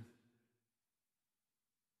to do.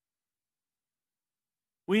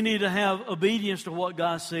 We need to have obedience to what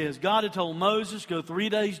God says. God had told Moses, go 3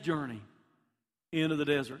 days' journey into the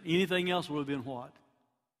desert. Anything else would have been what?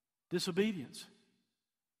 Disobedience.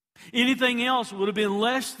 Anything else would have been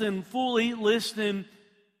less than fully listening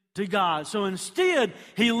to God. So instead,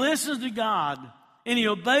 he listens to God and he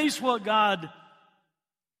obeys what God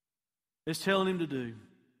is telling him to do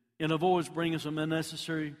and avoids bringing some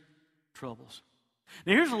unnecessary troubles.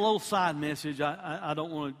 Now, here's a little side message I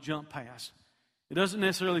don't want to jump past. It doesn't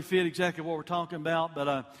necessarily fit exactly what we're talking about,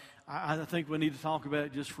 but I think we need to talk about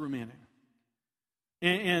it just for a minute.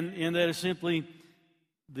 And that is simply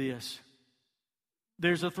this.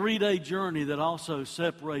 There's a 3-day journey that also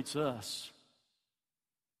separates us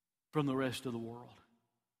from the rest of the world.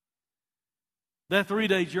 That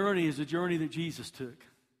 3-day journey is a journey that Jesus took.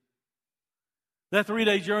 That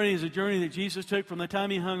 3-day journey is a journey that Jesus took from the time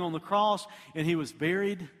he hung on the cross and he was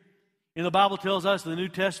buried. And the Bible tells us in the New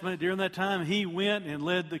Testament, during that time, he went and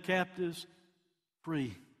led the captives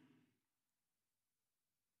free.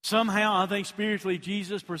 Somehow, I think spiritually,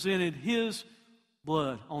 Jesus presented his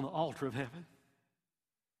blood on the altar of heaven.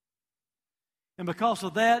 And because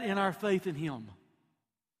of that, in our faith in him,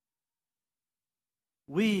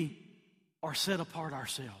 we are set apart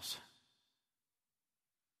ourselves.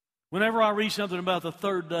 Whenever I read something about the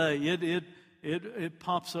third day, it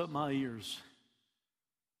pops up my ears.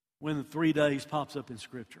 When the 3 days pops up in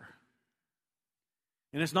Scripture.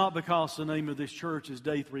 And it's not because the name of this church is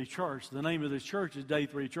Day 3 Church. The name of this church is Day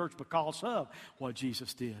 3 Church because of what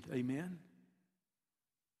Jesus did. Amen?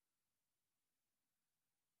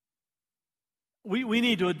 We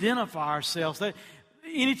need to identify ourselves. That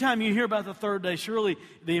anytime you hear about the third day, surely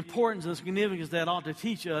the importance and significance of that ought to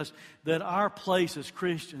teach us that our place as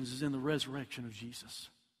Christians is in the resurrection of Jesus.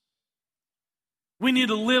 We need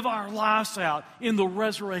to live our lives out in the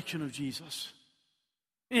resurrection of Jesus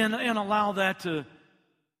and allow that to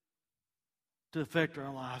affect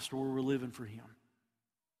our lives to where we're living for him.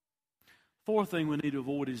 Fourth thing we need to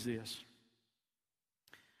avoid is this.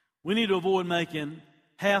 We need to avoid making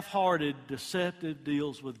half-hearted, deceptive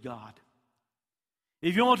deals with God.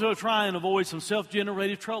 If you want to try and avoid some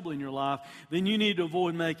self-generated trouble in your life, then you need to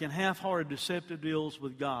avoid making half-hearted, deceptive deals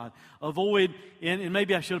with God. Avoid, and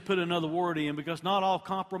maybe I should have put another word in, because not all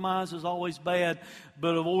compromise is always bad,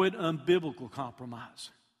 but avoid unbiblical compromise.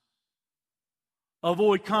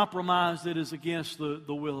 Avoid compromise that is against the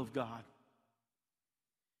will of God.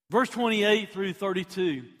 Verse 28 through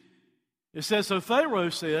 32, it says, so Pharaoh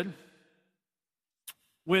said,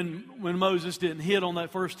 when Moses didn't hit on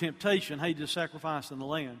that first temptation, hey, just sacrifice in the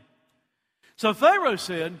land. So Pharaoh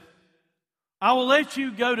said, I will let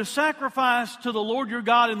you go to sacrifice to the Lord your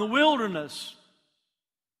God in the wilderness.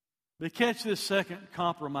 But catch this second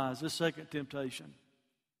compromise, this second temptation.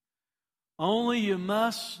 Only you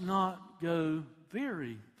must not go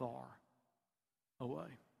very far away.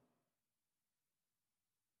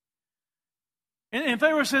 And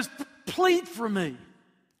Pharaoh says, plead for me.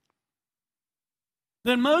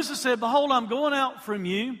 Then Moses said, behold, I'm going out from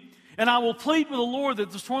you, and I will plead with the Lord that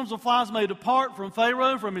the swarms of flies may depart from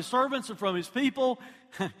Pharaoh, from his servants, and from his people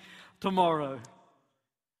tomorrow.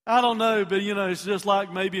 I don't know, but it's just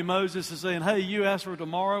like maybe Moses is saying, hey, you asked for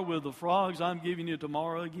tomorrow with the frogs, I'm giving you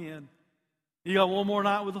tomorrow again. You got one more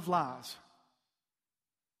night with the flies.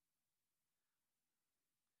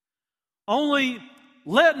 Only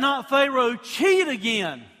let not Pharaoh cheat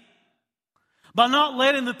again by not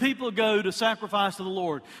letting the people go to sacrifice to the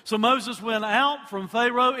Lord. So Moses went out from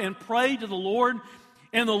Pharaoh and prayed to the Lord,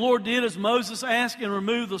 and the Lord did as Moses asked and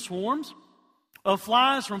removed the swarms of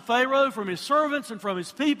flies from Pharaoh, from his servants, and from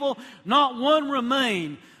his people. Not one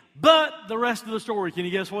remained. But the rest of the story, can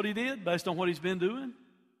you guess what he did based on what he's been doing?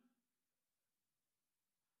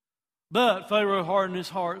 But Pharaoh hardened his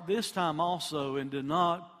heart this time also and did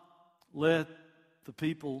not let the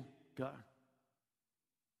people go.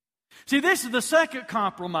 See, this is the second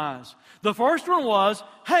compromise. The first one was,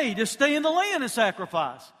 hey, just stay in the land and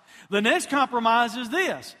sacrifice. The next compromise is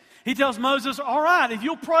this. He tells Moses, all right, if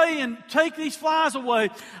you'll pray and take these flies away,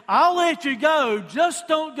 I'll let you go. Just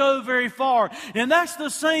don't go very far. And that's the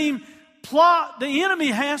same plot the enemy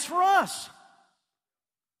has for us.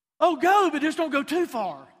 Oh, go, but just don't go too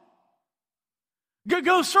far.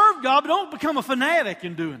 Go serve God, but don't become a fanatic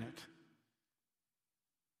in doing it.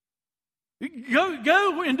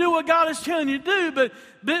 Go and do what God is telling you to do, but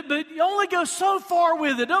you only go so far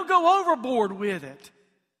with it. Don't go overboard with it.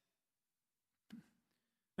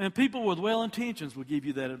 And people with well intentions will give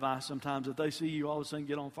you that advice sometimes if they see you all of a sudden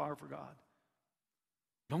get on fire for God.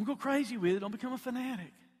 Don't go crazy with it. Don't become a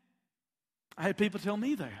fanatic. I had people tell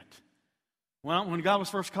me that when God was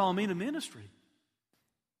first calling me to ministry.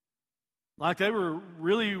 Like they were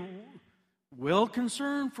really well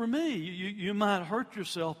concerned for me. You might hurt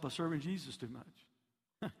yourself by serving Jesus too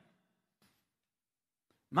much.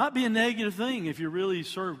 Might be a negative thing if you really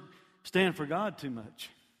stand for God too much.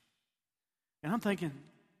 And I'm thinking,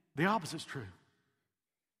 the opposite's true.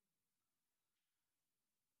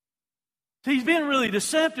 See, he's being really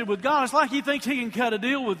deceptive with God. It's like he thinks he can cut a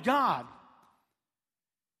deal with God.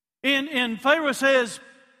 And Pharaoh says,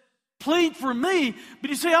 plead for me. But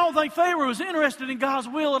you see, I don't think Pharaoh was interested in God's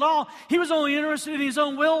will at all. He was only interested in his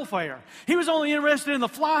own welfare. He was only interested in the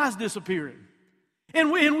flies disappearing.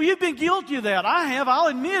 And we've been guilty of that. I have. I'll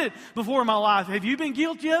admit it before in my life. Have you been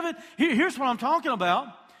guilty of it? Here's what I'm talking about.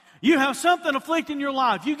 You have something afflicting your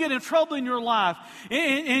life. You get in trouble in your life.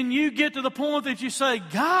 And you get to the point that you say,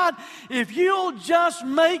 God, if you'll just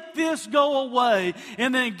make this go away.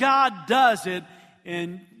 And then God does it.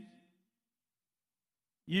 And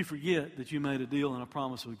you forget that you made a deal and a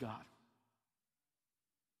promise with God.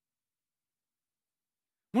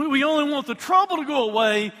 We only want the trouble to go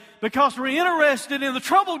away because we're interested in the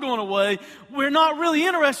trouble going away. We're not really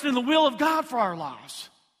interested in the will of God for our lives.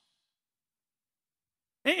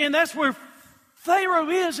 And that's where Pharaoh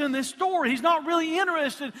is in this story. He's not really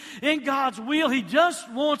interested in God's will. He just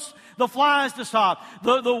wants the flies to stop,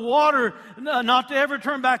 the water not to ever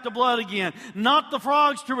turn back to blood again, not the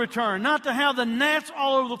frogs to return, not to have the gnats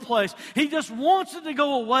all over the place. He just wants it to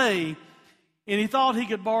go away, and he thought he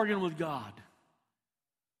could bargain with God.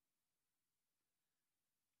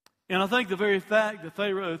 And I think the very fact that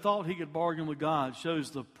Pharaoh thought he could bargain with God shows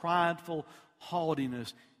the prideful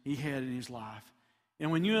haughtiness he had in his life. And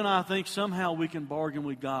when you and I think somehow we can bargain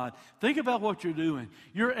with God, think about what you're doing.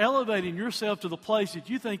 You're elevating yourself to the place that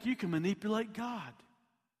you think you can manipulate God.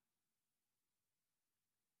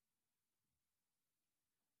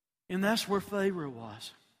 And that's where Pharaoh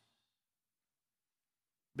was.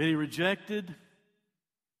 But he rejected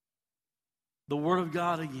the Word of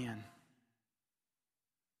God again.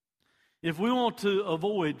 If we want to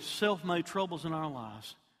avoid self-made troubles in our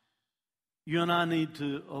lives, you and I need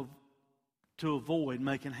to avoid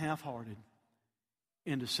making half-hearted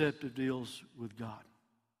and deceptive deals with God.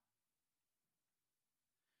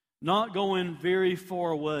 Not going very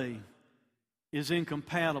far away is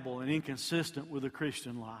incompatible and inconsistent with a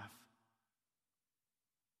Christian life.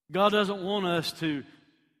 God doesn't want us to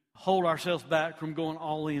hold ourselves back from going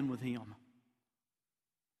all in with Him.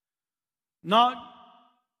 Not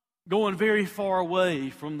going very far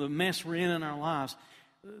away from the mess we're in our lives.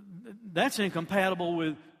 That's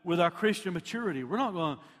incompatible with our Christian maturity. We're not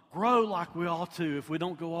going to grow like we ought to if we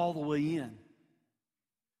don't go all the way in.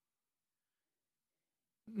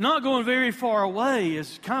 Not going very far away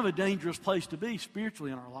is kind of a dangerous place to be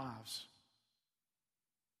spiritually in our lives.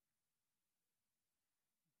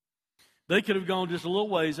 They could have gone just a little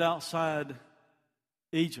ways outside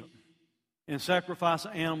Egypt and sacrificed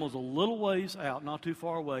animals a little ways out, not too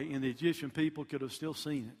far away, and the Egyptian people could have still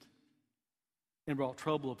seen it and brought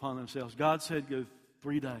trouble upon themselves. God said go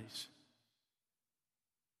 3 days.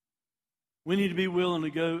 We need to be willing to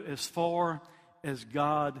go as far as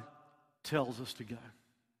God tells us to go.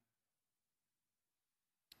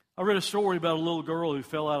 I read a story about a little girl who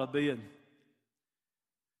fell out of bed.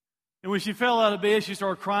 And when she fell out of bed, she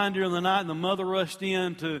started crying during the night, and the mother rushed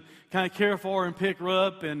in to kind of care for her and pick her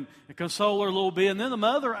up and console her a little bit. And then the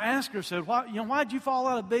mother asked her, said, why'd you fall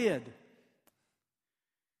out of bed?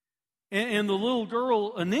 And the little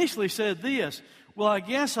girl initially said this, well, I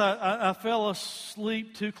guess I fell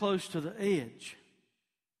asleep too close to the edge.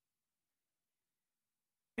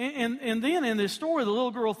 And then in this story, the little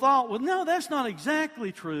girl thought, well, no, that's not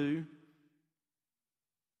exactly true.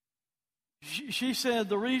 She said,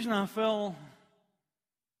 the reason I fell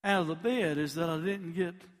out of the bed is that I didn't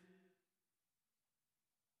get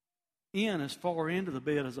in as far into the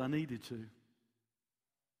bed as I needed to.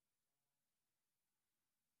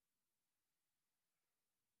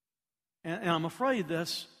 And I'm afraid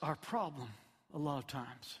that's our problem a lot of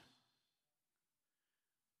times.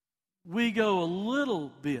 We go a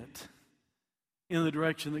little bit in the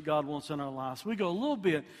direction that God wants in our lives. We go a little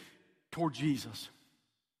bit toward Jesus.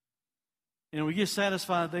 And we get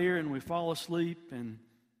satisfied there and we fall asleep, and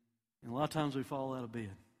a lot of times we fall out of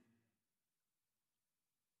bed.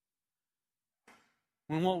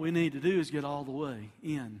 When what we need to do is get all the way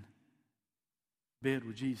in bed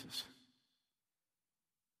with Jesus.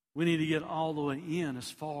 We need to get all the way in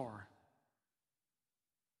as far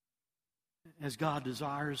as God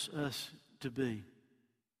desires us to be,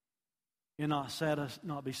 and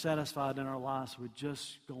not be satisfied in our lives with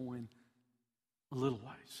just going a little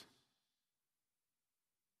ways.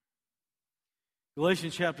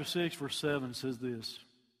 Galatians chapter 6, verse 7 says this,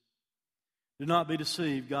 do not be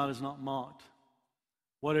deceived, God is not mocked.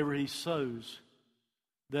 Whatever he sows,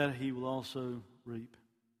 that he will also reap.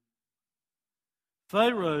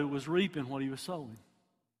 Pharaoh was reaping what he was sowing.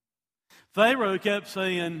 Pharaoh kept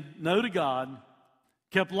saying no to God,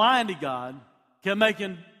 kept lying to God, kept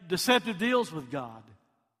making deceptive deals with God.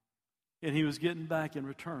 And he was getting back in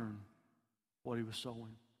return what he was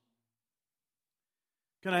sowing.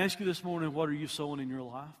 Can I ask you this morning, what are you sowing in your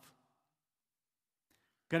life?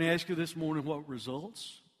 Can I ask you this morning, what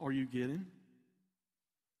results are you getting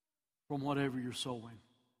from whatever you're sowing?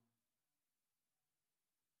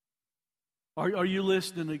 Are you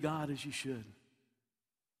listening to God as you should?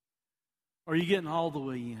 Are you getting all the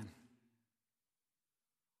way in?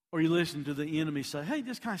 Or are you listening to the enemy say, hey,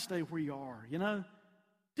 just kind of stay where you are, you know?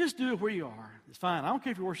 Just do it where you are. It's fine. I don't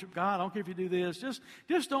care if you worship God. I don't care if you do this.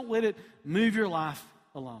 Just don't let it move your life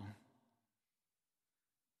along.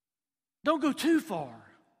 Don't go too far.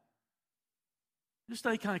 Just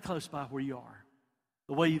stay kind of close by where you are,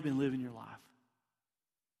 the way you've been living your life.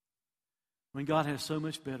 When God has so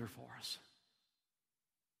much better for us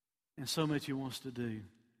and so much He wants to do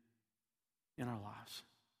in our lives.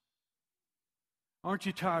 Aren't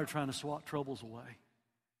you tired trying to swat troubles away?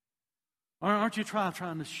 Aren't you trying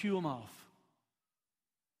to shoo them off?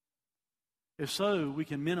 If so, we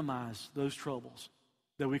can minimize those troubles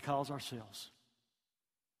that we cause ourselves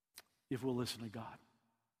if we'll listen to God.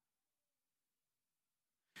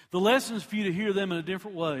 The lesson is for you to hear them in a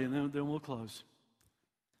different way, and then we'll close.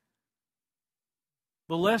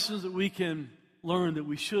 The lessons that we can learn, that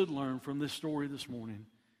we should learn from this story this morning,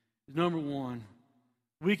 is number one,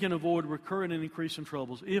 we can avoid recurring and increasing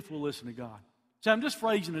troubles if we'll listen to God. So I'm just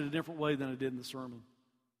phrasing it a different way than I did in the sermon.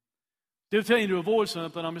 Instead of telling you to avoid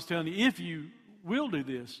something, I'm just telling you, if you will do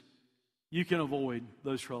this, you can avoid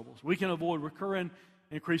those troubles. We can avoid recurring,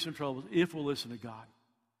 increasing troubles if we'll listen to God.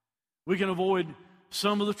 We can avoid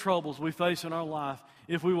some of the troubles we face in our life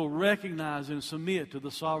if we will recognize and submit to the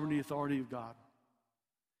sovereignty and authority of God.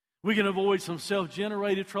 We can avoid some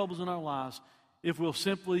self-generated troubles in our lives if we'll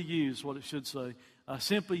simply use what it should say,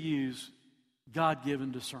 simply use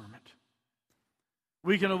God-given discernment.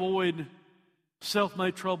 We can avoid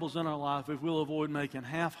self-made troubles in our life if we'll avoid making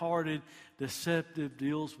half-hearted, deceptive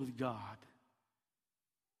deals with God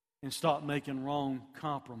and stop making wrong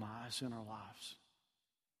compromise in our lives.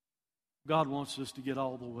 God wants us to get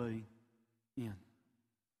all the way in.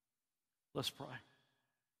 Let's pray.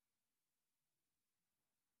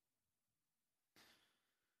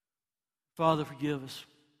 Father, forgive us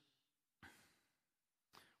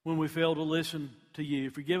when we fail to listen to you.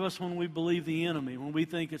 Forgive us when we believe the enemy, when we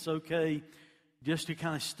think it's okay just to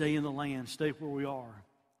kind of stay in the land, stay where we are,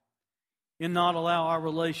 and not allow our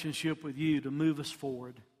relationship with you to move us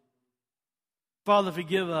forward. Father,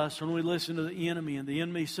 forgive us when we listen to the enemy and the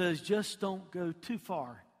enemy says, just don't go too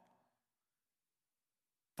far.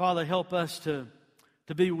 Father, help us to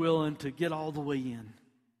be willing to get all the way in.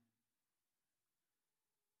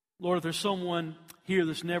 Lord, if there's someone here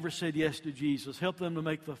that's never said yes to Jesus, help them to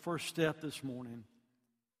make the first step this morning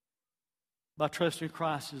by trusting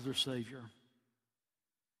Christ as their Savior.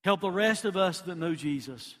 Help the rest of us that know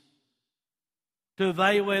Jesus to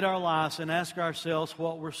evaluate our lives and ask ourselves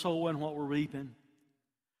what we're sowing, what we're reaping.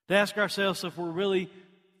 To ask ourselves if we're really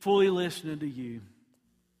fully listening to you.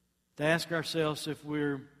 To ask ourselves if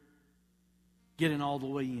we're getting all the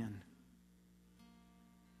way in.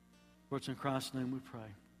 For it's in Christ's name we pray.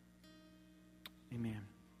 Amen.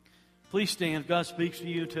 Please stand. If God speaks to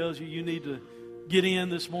you and tells you you need to get in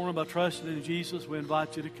this morning by trusting in Jesus, we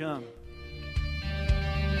invite you to come.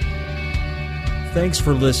 Thanks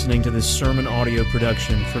for listening to this sermon audio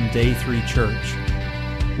production from Day 3 Church.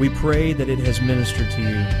 We pray that it has ministered to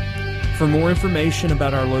you. For more information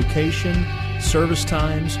about our location, service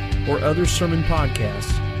times, or other sermon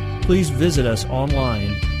podcasts, please visit us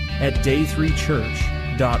online at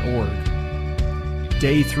day3church.org.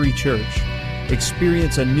 Day 3 Church.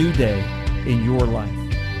 Experience a new day in your life.